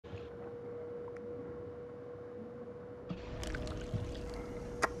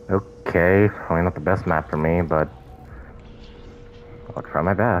Okay, probably not the best map for me, but I'll try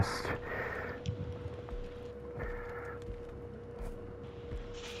my best.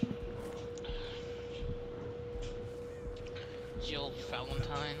 Jill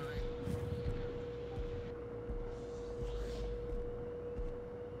Valentine.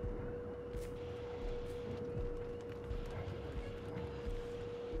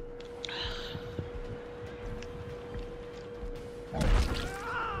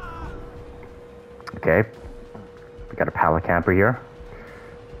 Okay, we got a pallet camper here.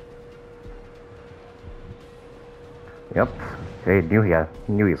 Yep. Okay,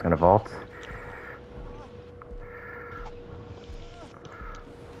 knew he was gonna vault.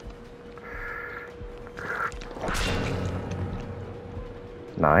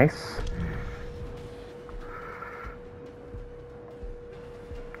 Nice.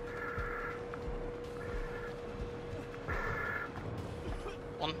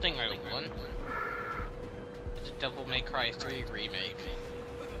 One thing I want is a Devil May Cry 3 remake.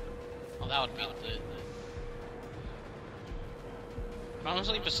 Well, that would be lit.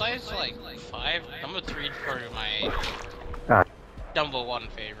 Honestly, besides like 5, number 3 is probably my number 1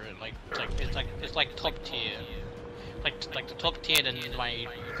 favorite. It's like top tier. Like the top tier, then my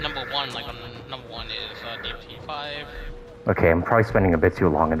number 1, like number 1 is DP5. Okay, I'm probably spending a bit too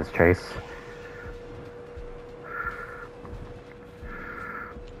long in this chase.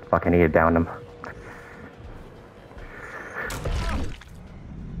 Fuck, I need to down him.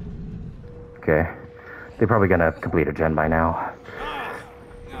 Okay. They're probably gonna complete a gen by now.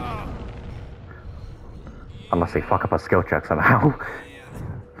 Unless they fuck up a skill check somehow.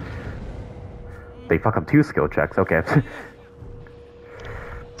 They fuck up 2 skill checks, okay.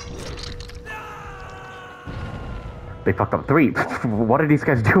 They fucked up 3. What are these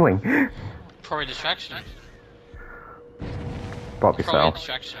guys doing? Probably distraction. Probably so.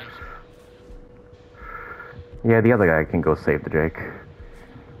 Distraction. Yeah, the other guy can go save the Jake.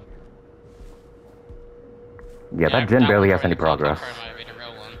 Yeah, that gen barely has any progress.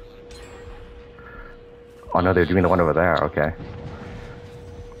 Oh no, they're doing the one over there, okay.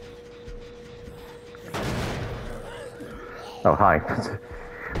 Oh, hi.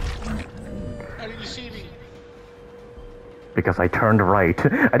 How did you see me? Because I turned right.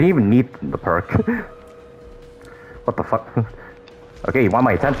 I didn't even need the perk. What the fuck? Okay, you want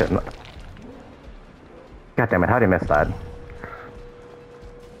my attention. God damn it, how did I miss that?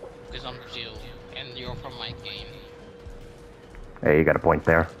 Because I'm Jill, and you're from my game. Hey, you got a point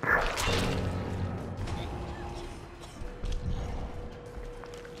there.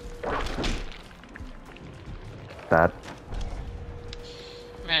 That.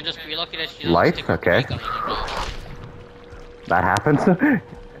 Man, just be lucky that she Life? Okay. That happens in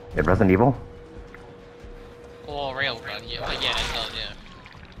Resident Evil. Or railgun, yeah, yeah, it does, yeah.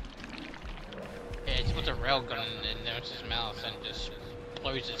 Yeah, it's puts a railgun in Nemesis' mouth and just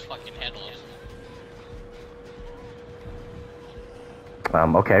blows his fucking head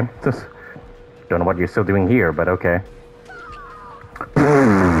off. Okay. Just don't know what you're still doing here, but okay.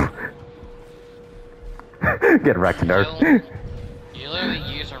 Get wrecked, nerd. You literally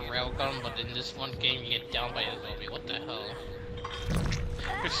use a railgun, but in this one game you get down by a zombie. What the hell?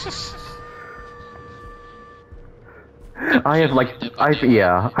 I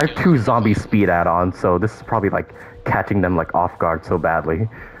have 2 zombie speed add-ons, so this is probably like catching them like off guard so badly.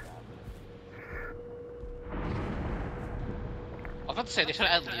 I was about to say they should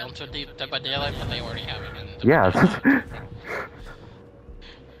add Leon to Dead by Daylight, but they already have it. Yeah.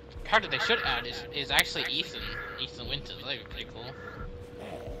 Part that they should add is actually Ethan Winters. That'd be pretty cool.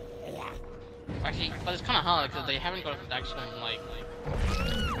 Actually, but it's kind of hard because they haven't got an actual like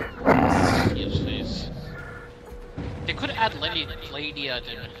his face. They could add Lady to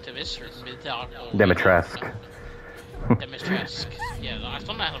this Dimitrescu. Dimitrescu. Yeah, I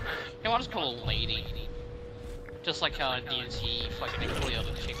don't know. Hey, I'll just call her Lady. Just like how in DNC fucking call the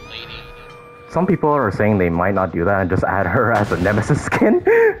other chick Lady. Some people are saying they might not do that and just add her as a Nemesis skin,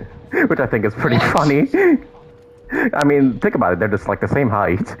 which I think is pretty funny. I mean, think about it, they're just like the same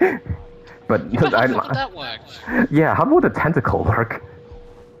height. But how would that work? Yeah, how would the tentacle work?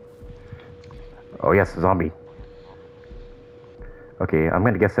 Oh yes, zombie. Okay, I'm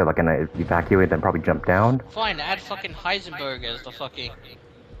gonna guess they're like gonna evacuate then probably jump down. Fine, add fucking Heisenberg as the fucking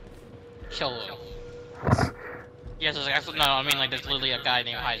killer. Yes, no, I mean like there's literally a guy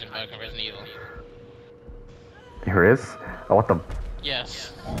named Heisenberg in Resident Evil. There is? Oh, what the?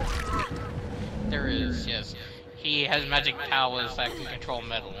 Yes. There is, yes. He has magic powers that can control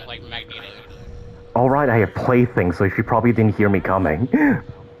metal, like Magneto. Alright, I have playthings, so she probably didn't hear me coming.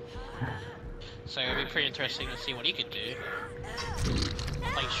 So it'd be pretty interesting to see what he could do.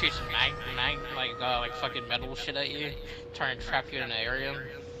 like shoots like fucking metal shit at you, trying to trap you in an area.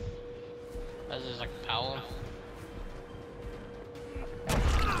 That's just like power.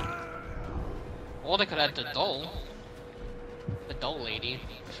 Or they could add the doll lady,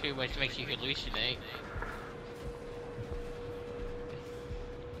 which makes you hallucinate.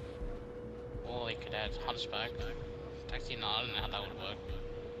 Or they could add Hunchback. Actually, no, I don't know how that would work.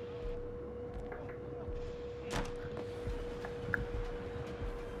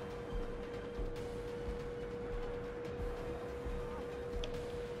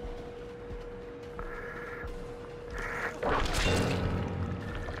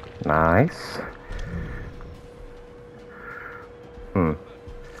 Nice.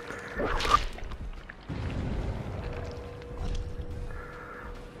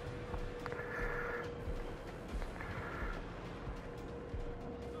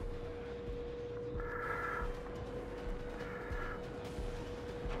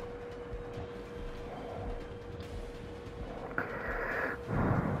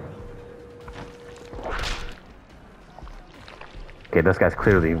 Okay, this guy's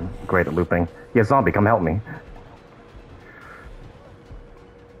clearly great at looping. Yeah, zombie, come help me.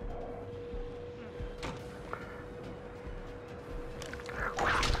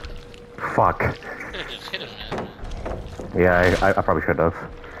 Fuck. Could've just hit him, man. Yeah, I probably should have.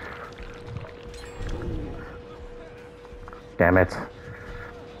 Damn it.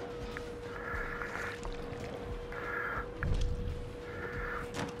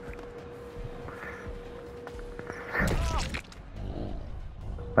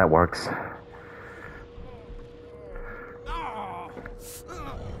 That works.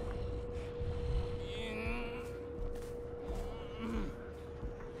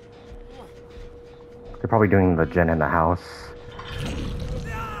 They're probably doing the gen in the house.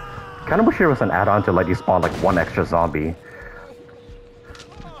 Kinda wish there was an add-on to let you spawn like one extra zombie.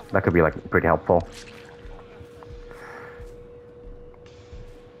 That could be like pretty helpful.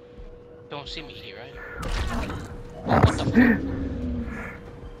 Don't see me here, right? What the fuck?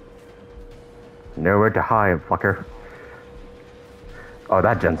 Nowhere to hide, fucker. Oh,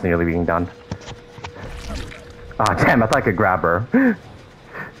 that gen's nearly being done. Ah, damn, I thought I could grab her.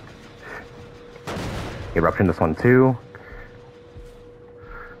 Eruption this one too.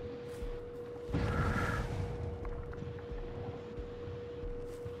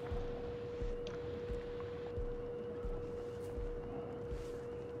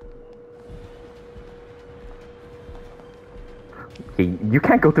 You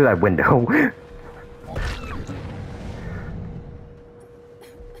can't go through that window.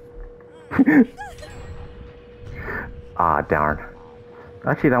 Ah, darn.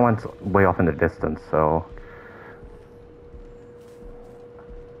 Actually, that one's way off in the distance, so...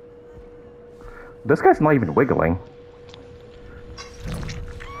 This guy's not even wiggling.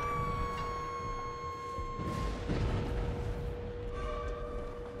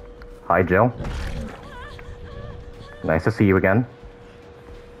 Hi, Jill. Nice to see you again.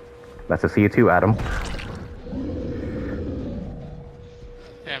 Nice to see you too, Adam.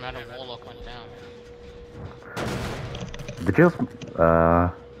 Damn, Adam Warlock went down. The Jill's...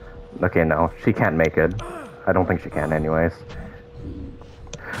 Okay, no. She can't make it. I don't think she can anyways.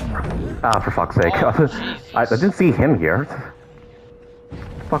 Ah, for fuck's sake. Oh, I didn't see him here.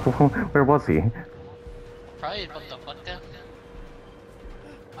 Fuck, where was he? Probably about the fuck there.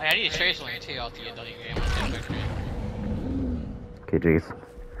 I need to show you something too after you're done your game. Okay, jeez.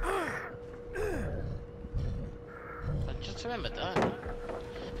 But just remember that.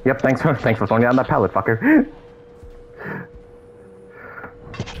 Yep, thanks for throwing down that pallet, fucker.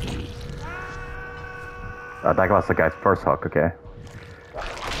 That was the guy's first hook, okay.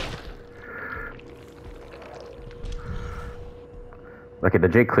 Okay, the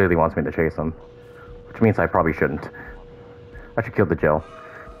Jake clearly wants me to chase him. Which means I probably shouldn't. I should kill the Jill.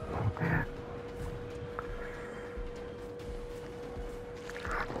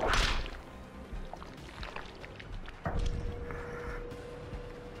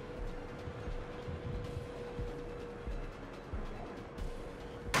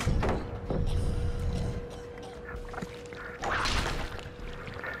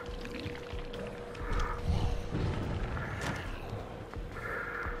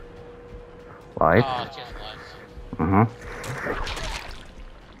 Life. Oh, it's just life. Mm-hmm.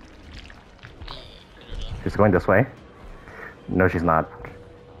 She's going this way? No, she's not.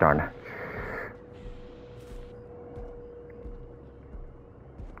 Darn.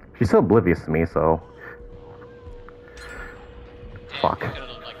 She's still oblivious to me, so... Damn, Fuck. you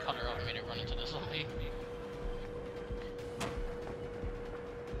could've, like, cut her off and made her run into the zombie.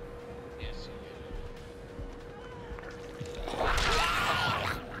 Yes.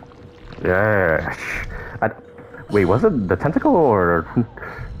 Yeah. Wait, was it the tentacle or? I'm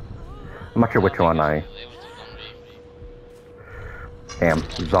not sure which one I. It was the zombie.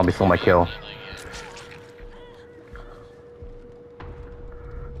 Damn, zombie stole my kill.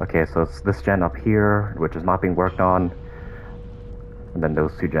 Okay, so it's this gen up here, which is not being worked on, and then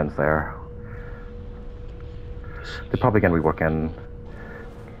those two gens there. They're probably gonna be working.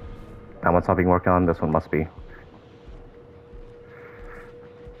 That one's not being worked on. This one must be.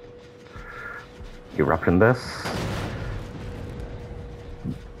 Eruption this.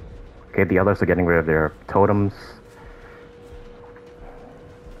 Okay, the others are getting rid of their totems.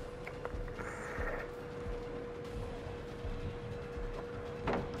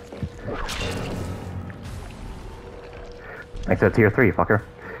 Thanks to tier 3, fucker.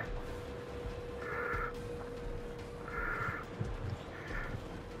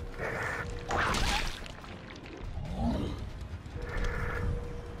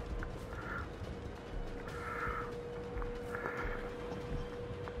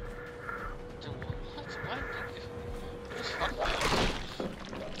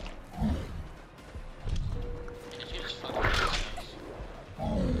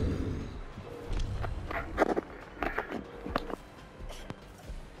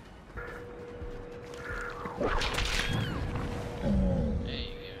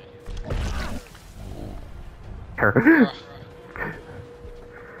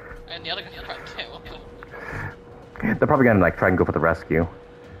 And the other guy's right there, what the? They're probably gonna like try and go for the rescue.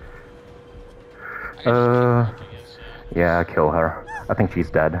 Yeah, kill her. I think she's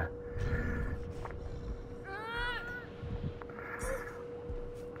dead.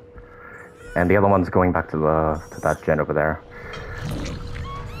 And the other one's going back to that gen over there.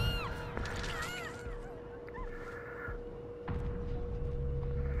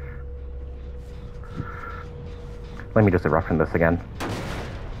 Let me just eruption this again.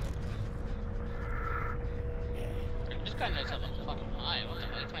 This guy knows how to fucking hide. What the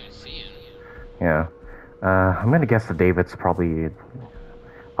hell? You can't even see him. Yeah. I'm gonna guess that David's probably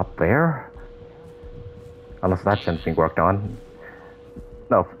up there. Unless that gen's being worked on.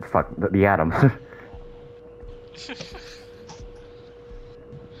 No, fuck, the Atom. Didn't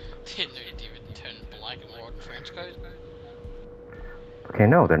know you'd even turn black and wore a trench coat. Okay,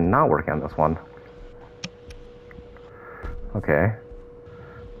 no, they're not working on this one. Okay.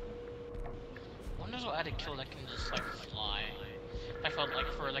 Wonder what I had a kill that can just like fly. I felt like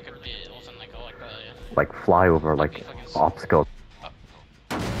for like a bit, it wasn't like a like fly over like obstacles.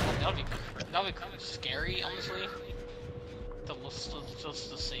 That'd be kind of scary, honestly.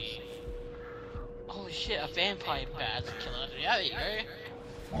 Just to see. Holy shit, a vampire bat killer. Yeah, there you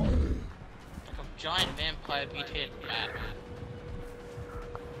go. Like a giant vampire mutated bat.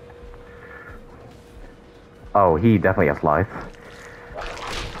 Oh, he definitely has life.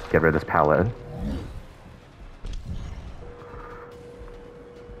 Get rid of this pallet.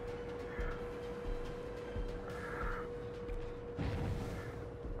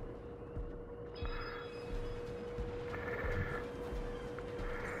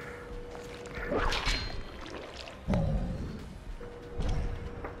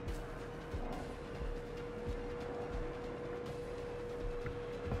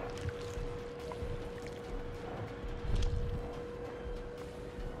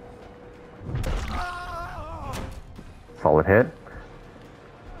 Solid hit.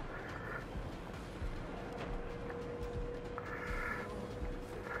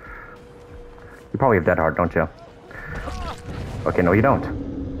 You probably have Dead Heart, don't you? Okay, no you don't.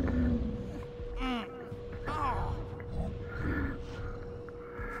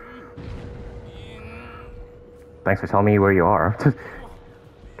 Thanks for telling me where you are.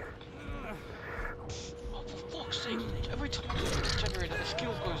 Oh, for fuck's sake, every time this generator, the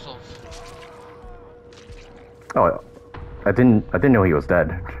skill goes off. Oh, I didn't know he was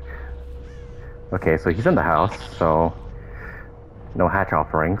dead. Okay, so he's in the house, so no hatch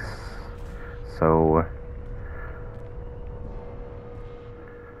offerings. So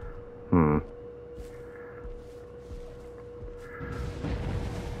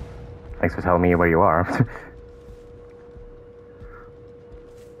thanks for telling me where you are.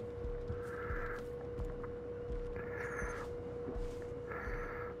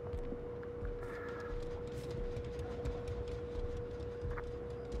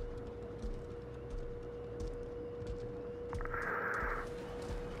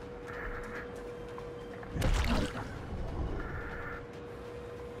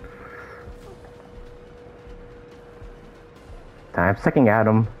 Time second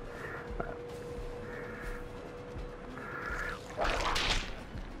Atom.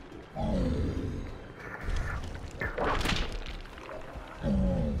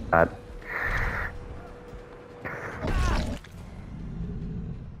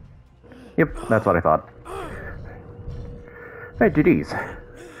 Yep, that's what I thought. Hey, GG's.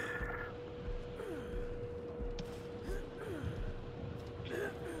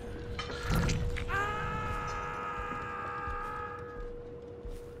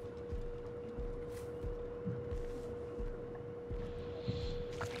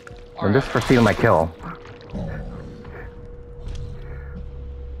 And this for stealing my kill.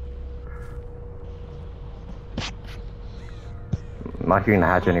 I'm not hearing the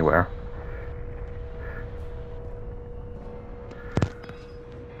hatch anywhere.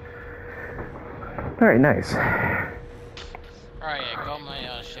 Alright, nice. Alright, yeah, got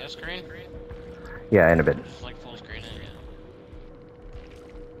my share screen. Yeah, in a bit. Just like full screen it, yeah.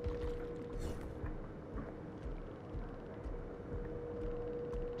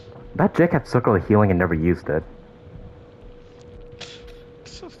 That Jake had circle of healing and never used it.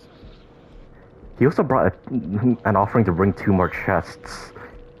 He also brought an offering to bring 2 more chests.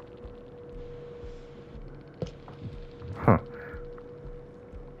 Huh.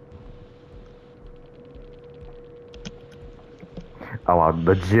 Oh wow,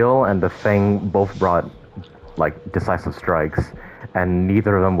 the Jill and the Thing both brought, like, decisive strikes, and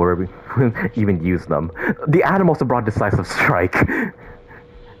neither of them were even used them. The Animals brought decisive strike.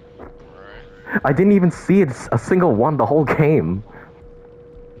 I didn't even see it, a single one the whole game.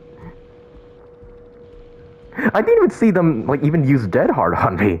 I didn't even see them, like, even use Dead Hard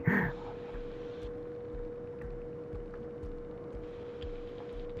on me.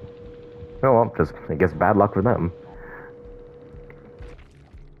 Oh well, just, I guess bad luck for them.